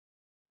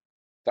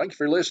Thank you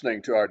for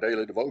listening to our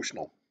daily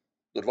devotional.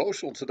 The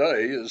devotional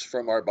today is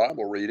from our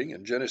Bible reading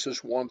in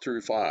Genesis 1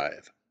 through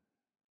 5.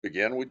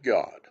 Begin with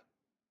God.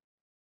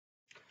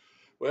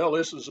 Well,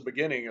 this is the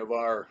beginning of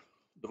our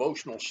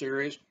devotional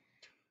series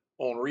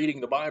on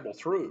reading the Bible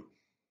through,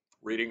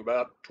 reading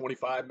about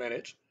 25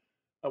 minutes.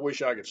 I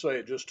wish I could say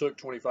it just took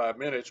 25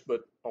 minutes,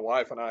 but my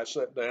wife and I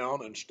sat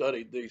down and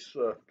studied these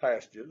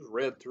passages,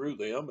 read through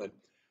them, and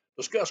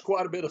discussed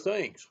quite a bit of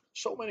things.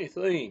 So many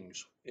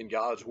things in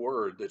God's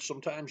Word that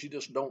sometimes you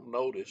just don't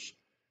notice.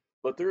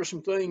 But there are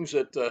some things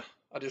that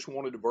I just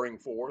wanted to bring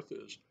forth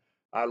as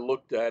I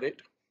looked at it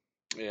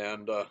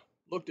and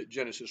looked at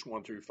Genesis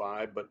 1 through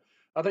 5. But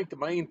I think the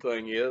main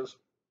thing is,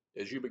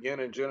 as you begin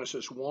in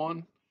Genesis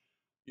 1,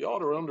 you ought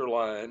to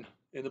underline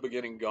in the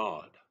beginning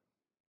God.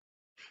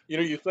 You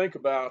know, you think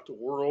about the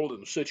world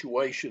and the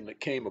situation that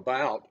came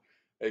about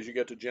as you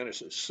get to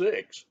Genesis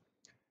 6,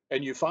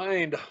 and you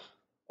find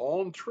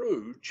on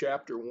through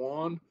chapter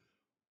 1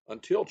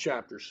 until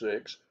chapter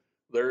 6,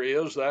 there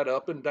is that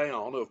up and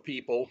down of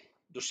people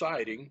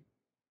deciding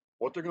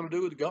what they're going to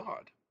do with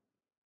God.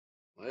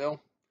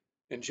 Well,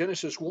 in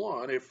Genesis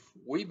 1, if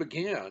we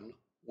begin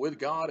with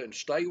God and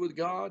stay with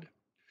God,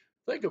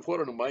 think of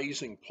what an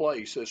amazing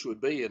place this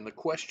would be and the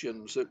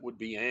questions that would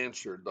be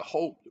answered, the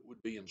hope that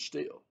would be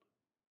instilled.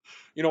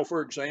 You know,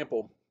 for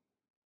example,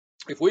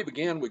 if we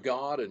begin with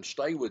God and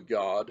stay with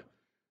God,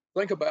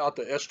 think about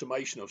the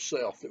estimation of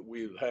self that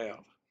we would have.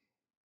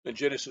 In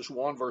Genesis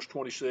 1, verse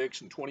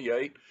 26 and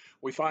 28,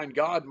 we find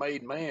God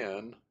made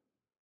man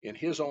in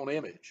his own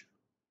image.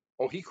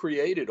 Oh, he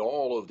created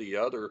all of the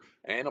other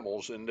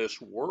animals in this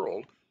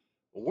world.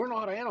 We're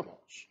not animals.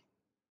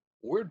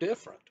 We're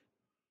different.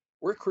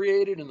 We're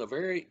created in the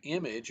very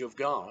image of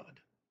God.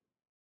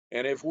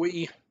 And if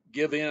we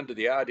give in to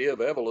the idea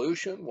of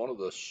evolution, one of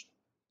the,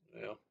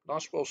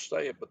 not supposed to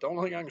say it, but the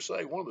only thing I can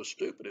say, one of the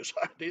stupidest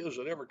ideas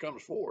that ever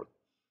comes forth.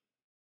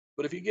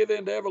 But if you give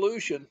in to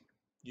evolution,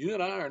 you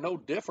and I are no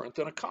different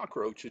than a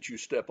cockroach that you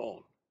step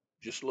on,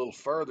 just a little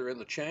further in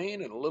the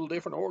chain and a little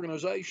different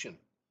organization.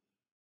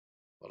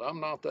 But I'm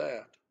not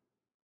that.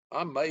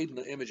 I'm made in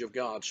the image of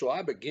God. So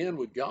I begin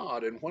with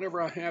God, and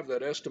whenever I have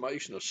that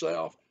estimation of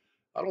self,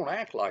 I don't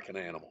act like an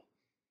animal.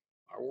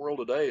 Our world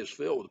today is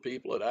filled with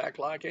people that act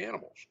like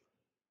animals,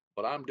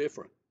 but I'm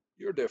different.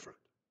 You're different.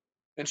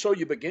 And so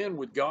you begin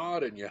with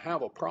God and you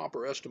have a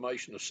proper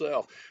estimation of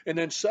self. And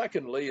then,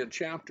 secondly, in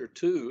chapter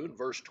 2, in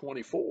verse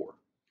 24,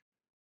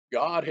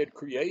 God had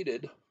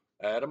created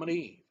Adam and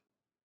Eve,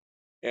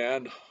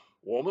 and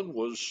woman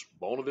was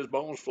bone of his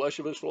bones, flesh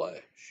of his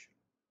flesh,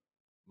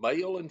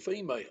 male and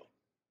female.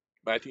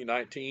 Matthew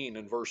 19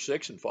 and verse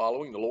 6 and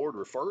following, the Lord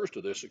refers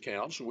to this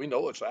account, so we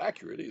know it's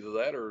accurate. Either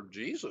that or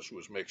Jesus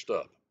was mixed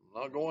up.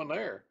 I'm not going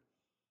there.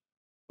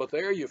 But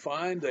there you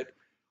find that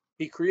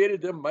he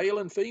created them male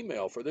and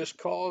female. For this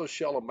cause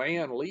shall a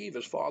man leave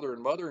his father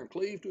and mother and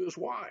cleave to his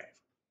wife.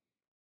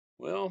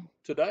 Well,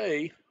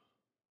 today,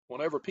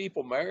 whenever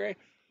people marry,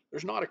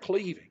 there's not a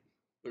cleaving.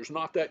 There's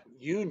not that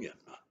union.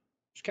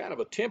 It's kind of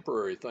a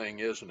temporary thing,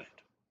 isn't it?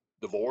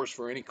 Divorce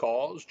for any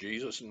cause.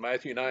 Jesus in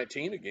Matthew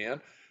 19 again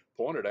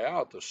pointed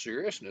out the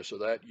seriousness of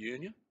that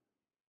union.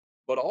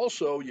 But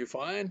also, you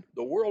find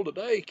the world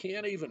today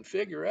can't even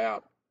figure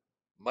out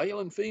male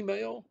and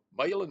female,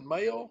 male and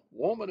male,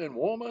 woman and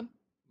woman,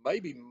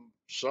 maybe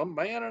some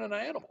man and an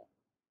animal.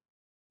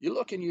 You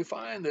look and you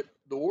find that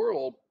the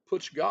world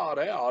puts God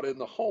out in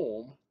the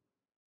home,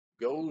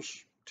 goes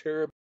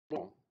terribly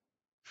wrong.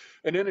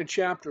 And then in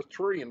chapter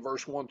 3, in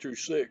verse 1 through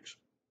 6,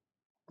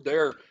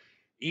 there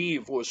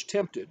Eve was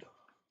tempted.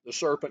 The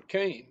serpent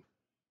came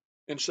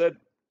and said,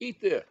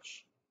 "Eat this."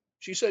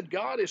 She said,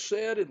 "God has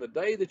said, in the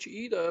day that you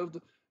eat of,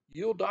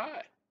 you'll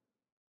die."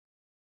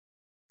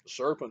 The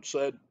serpent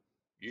said,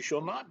 "You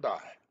shall not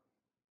die."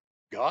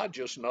 God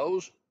just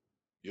knows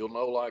you'll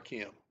know like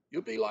him.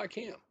 You'll be like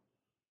him.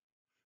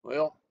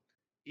 Well,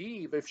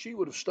 Eve, if she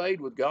would have stayed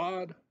with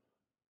God,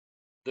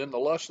 then the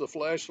lust of the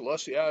flesh, the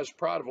lust of the eyes,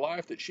 pride of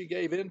life that she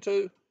gave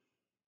into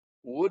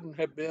wouldn't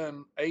have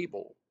been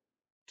able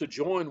to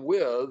join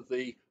with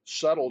the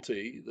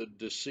subtlety, the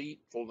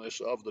deceitfulness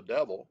of the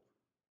devil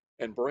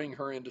and bring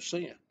her into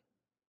sin.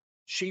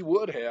 She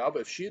would have,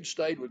 if she had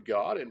stayed with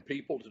God, and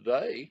people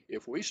today,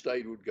 if we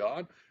stayed with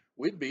God,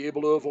 we'd be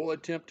able to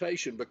avoid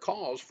temptation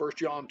because 1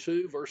 John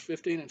 2, verse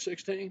 15 and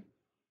 16,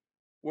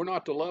 we're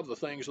not to love the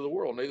things of the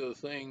world, neither the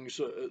things,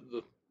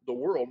 the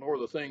world, nor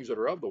the things that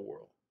are of the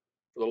world.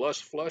 For the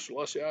lust of the flesh, the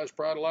lust of the eyes,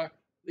 pride of life,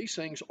 these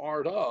things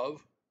aren't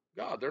of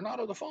God. They're not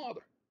of the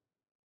Father.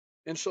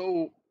 And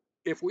so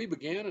if we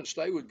begin and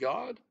stay with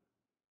God,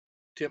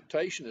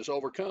 temptation is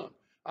overcome.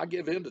 I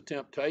give in to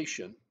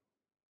temptation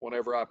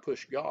whenever I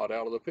push God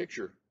out of the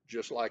picture,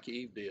 just like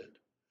Eve did.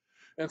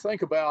 And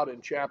think about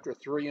in chapter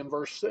 3 and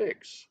verse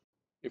 6,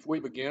 if we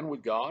begin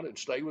with God and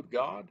stay with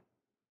God,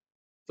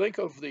 think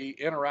of the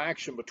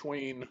interaction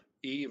between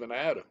Eve and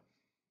Adam.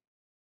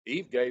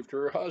 Eve gave to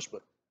her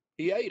husband.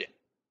 He ate it.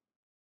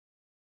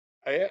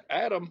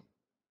 Adam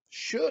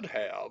should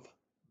have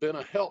been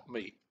a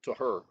helpmeet to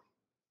her.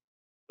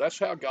 That's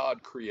how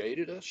God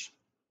created us.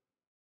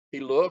 He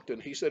looked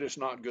and he said, it's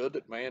not good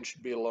that man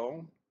should be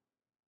alone.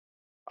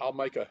 I'll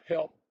make a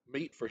help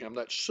meet for him,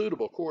 that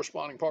suitable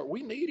corresponding part.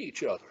 We need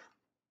each other.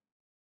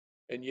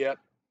 And yet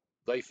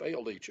they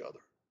failed each other.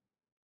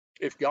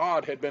 If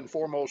God had been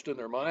foremost in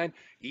their mind,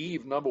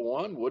 Eve, number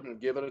one, wouldn't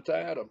have given it to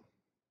Adam.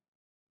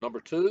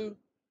 Number two,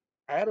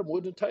 Adam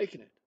wouldn't have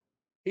taken it.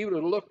 He would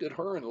have looked at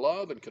her in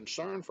love and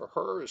concern for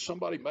her as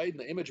somebody made in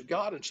the image of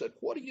God and said,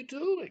 what are you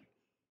doing?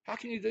 How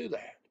can you do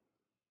that?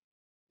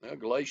 Now,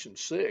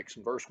 Galatians 6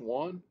 and verse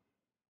 1,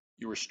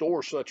 you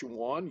restore such a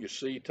one, you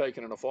see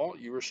taken in a fault,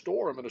 you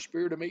restore him in a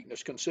spirit of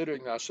meekness,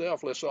 considering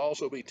thyself, lest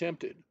also be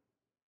tempted.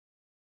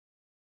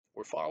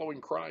 We're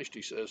following Christ,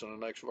 he says in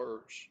the next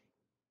verse.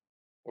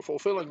 We're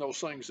fulfilling those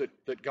things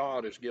that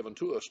God has given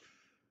to us.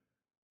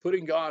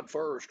 Putting God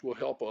first will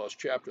help us,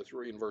 chapter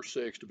 3 and verse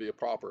 6, to be a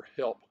proper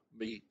help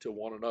meet to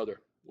one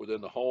another within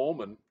the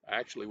home and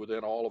actually within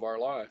all of our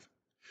life.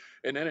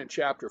 And then in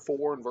chapter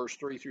 4 and verse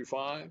 3 through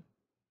 5,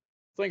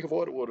 think of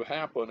what would have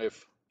happened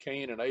if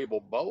Cain and Abel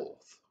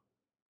both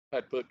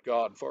had put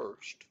God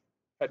first,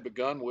 had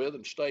begun with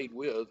and stayed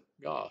with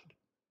God.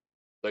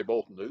 They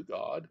both knew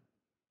God.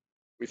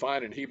 We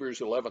find in Hebrews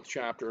 11th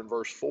chapter and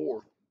verse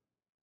 4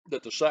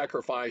 that the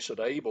sacrifice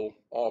that Abel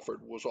offered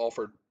was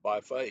offered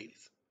by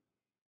faith.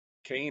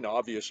 Cain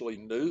obviously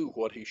knew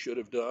what he should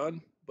have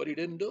done, but he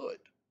didn't do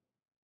it.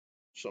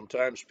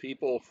 Sometimes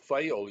people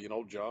fail.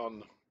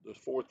 John, the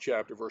 4th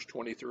chapter, verse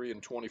 23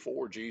 and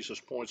 24, Jesus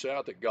points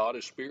out that God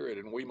is spirit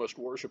and we must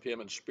worship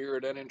him in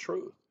spirit and in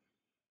truth.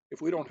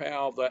 If we don't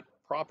have that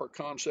proper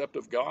concept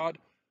of God,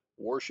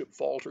 worship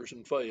falters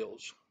and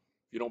fails.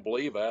 If you don't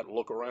believe that,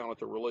 look around at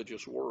the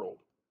religious world.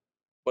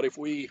 But if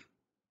we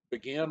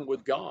begin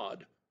with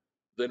God,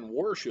 then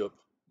worship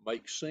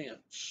makes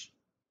sense.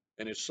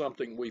 And it's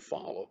something we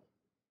follow,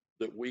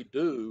 that we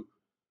do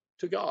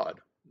to God,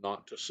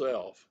 not to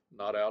self,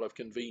 not out of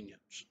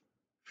convenience.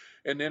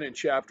 And then in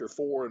chapter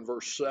 4 and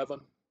verse 7,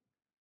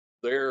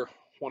 there,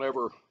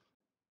 whenever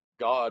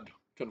God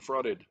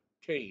confronted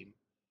Cain,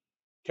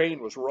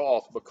 Cain was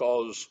wroth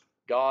because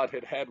God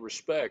had had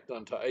respect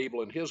unto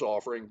Abel and his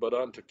offering, but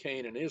unto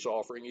Cain and his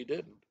offering he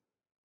didn't.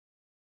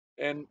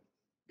 And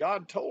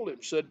God told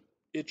him, said,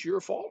 it's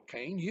your fault,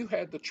 Cain. You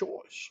had the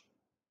choice.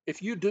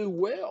 If you do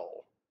well,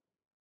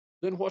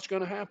 then what's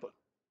going to happen?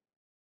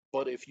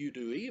 But if you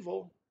do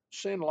evil,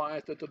 sin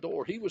lieth at the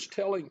door. He was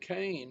telling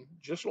Cain,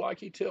 just like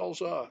he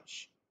tells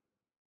us,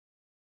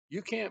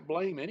 you can't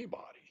blame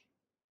anybody.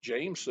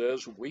 James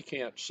says we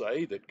can't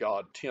say that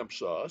God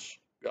tempts us.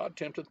 God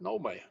tempteth no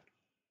man.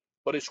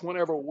 But it's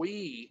whenever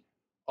we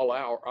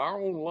allow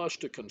our own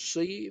lust to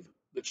conceive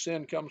that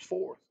sin comes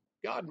forth.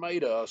 God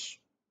made us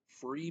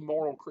free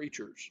moral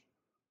creatures.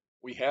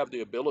 We have the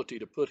ability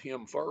to put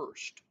him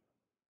first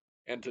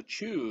and to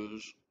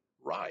choose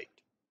right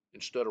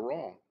instead of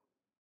wrong.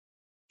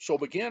 So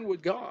begin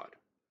with God.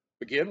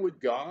 Begin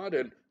with God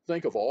and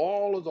think of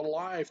all of the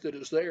life that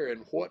is there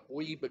and what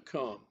we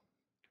become.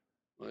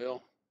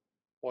 Well,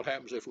 what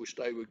happens if we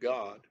stay with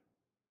God?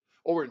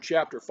 Over in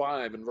chapter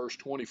 5 and verse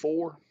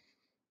 24,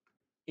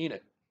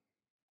 Enoch.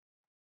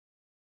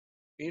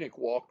 Enoch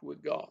walked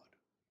with God.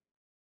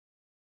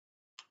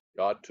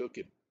 God took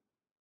him.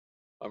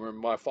 I remember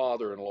my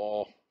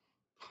father-in-law,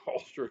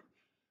 all through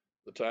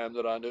the time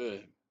that I knew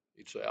him,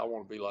 he'd say, I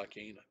want to be like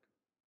Enoch.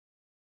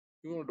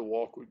 He wanted to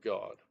walk with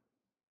God.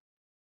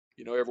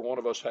 Every one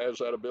of us has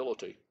that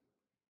ability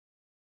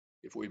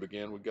if we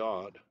begin with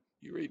God.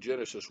 You read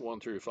Genesis 1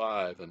 through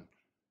 5, and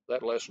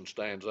that lesson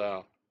stands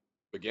out.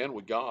 Begin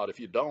with God. If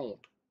you don't,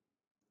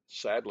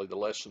 sadly, the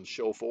lessons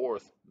show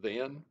forth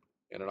then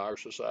and in our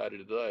society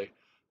today,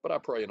 but I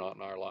pray not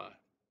in our life.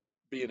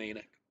 Be an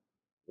Enoch.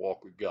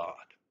 Walk with God.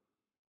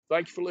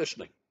 Thank you for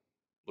listening.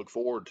 Look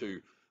forward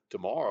to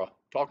tomorrow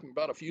talking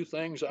about a few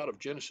things out of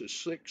Genesis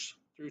 6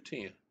 through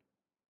 10.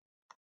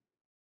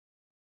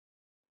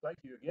 Thank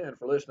you again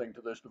for listening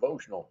to this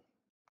devotional.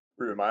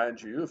 We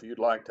remind you, if you'd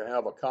like to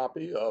have a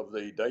copy of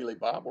the daily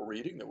Bible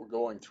reading that we're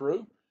going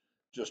through,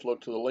 just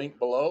look to the link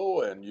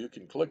below and you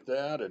can click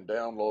that and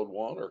download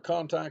one, or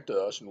contact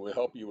us and we'll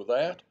help you with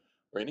that,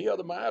 or any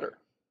other matter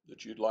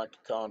that you'd like to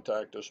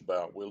contact us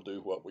about. We'll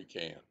do what we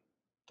can.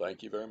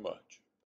 Thank you very much.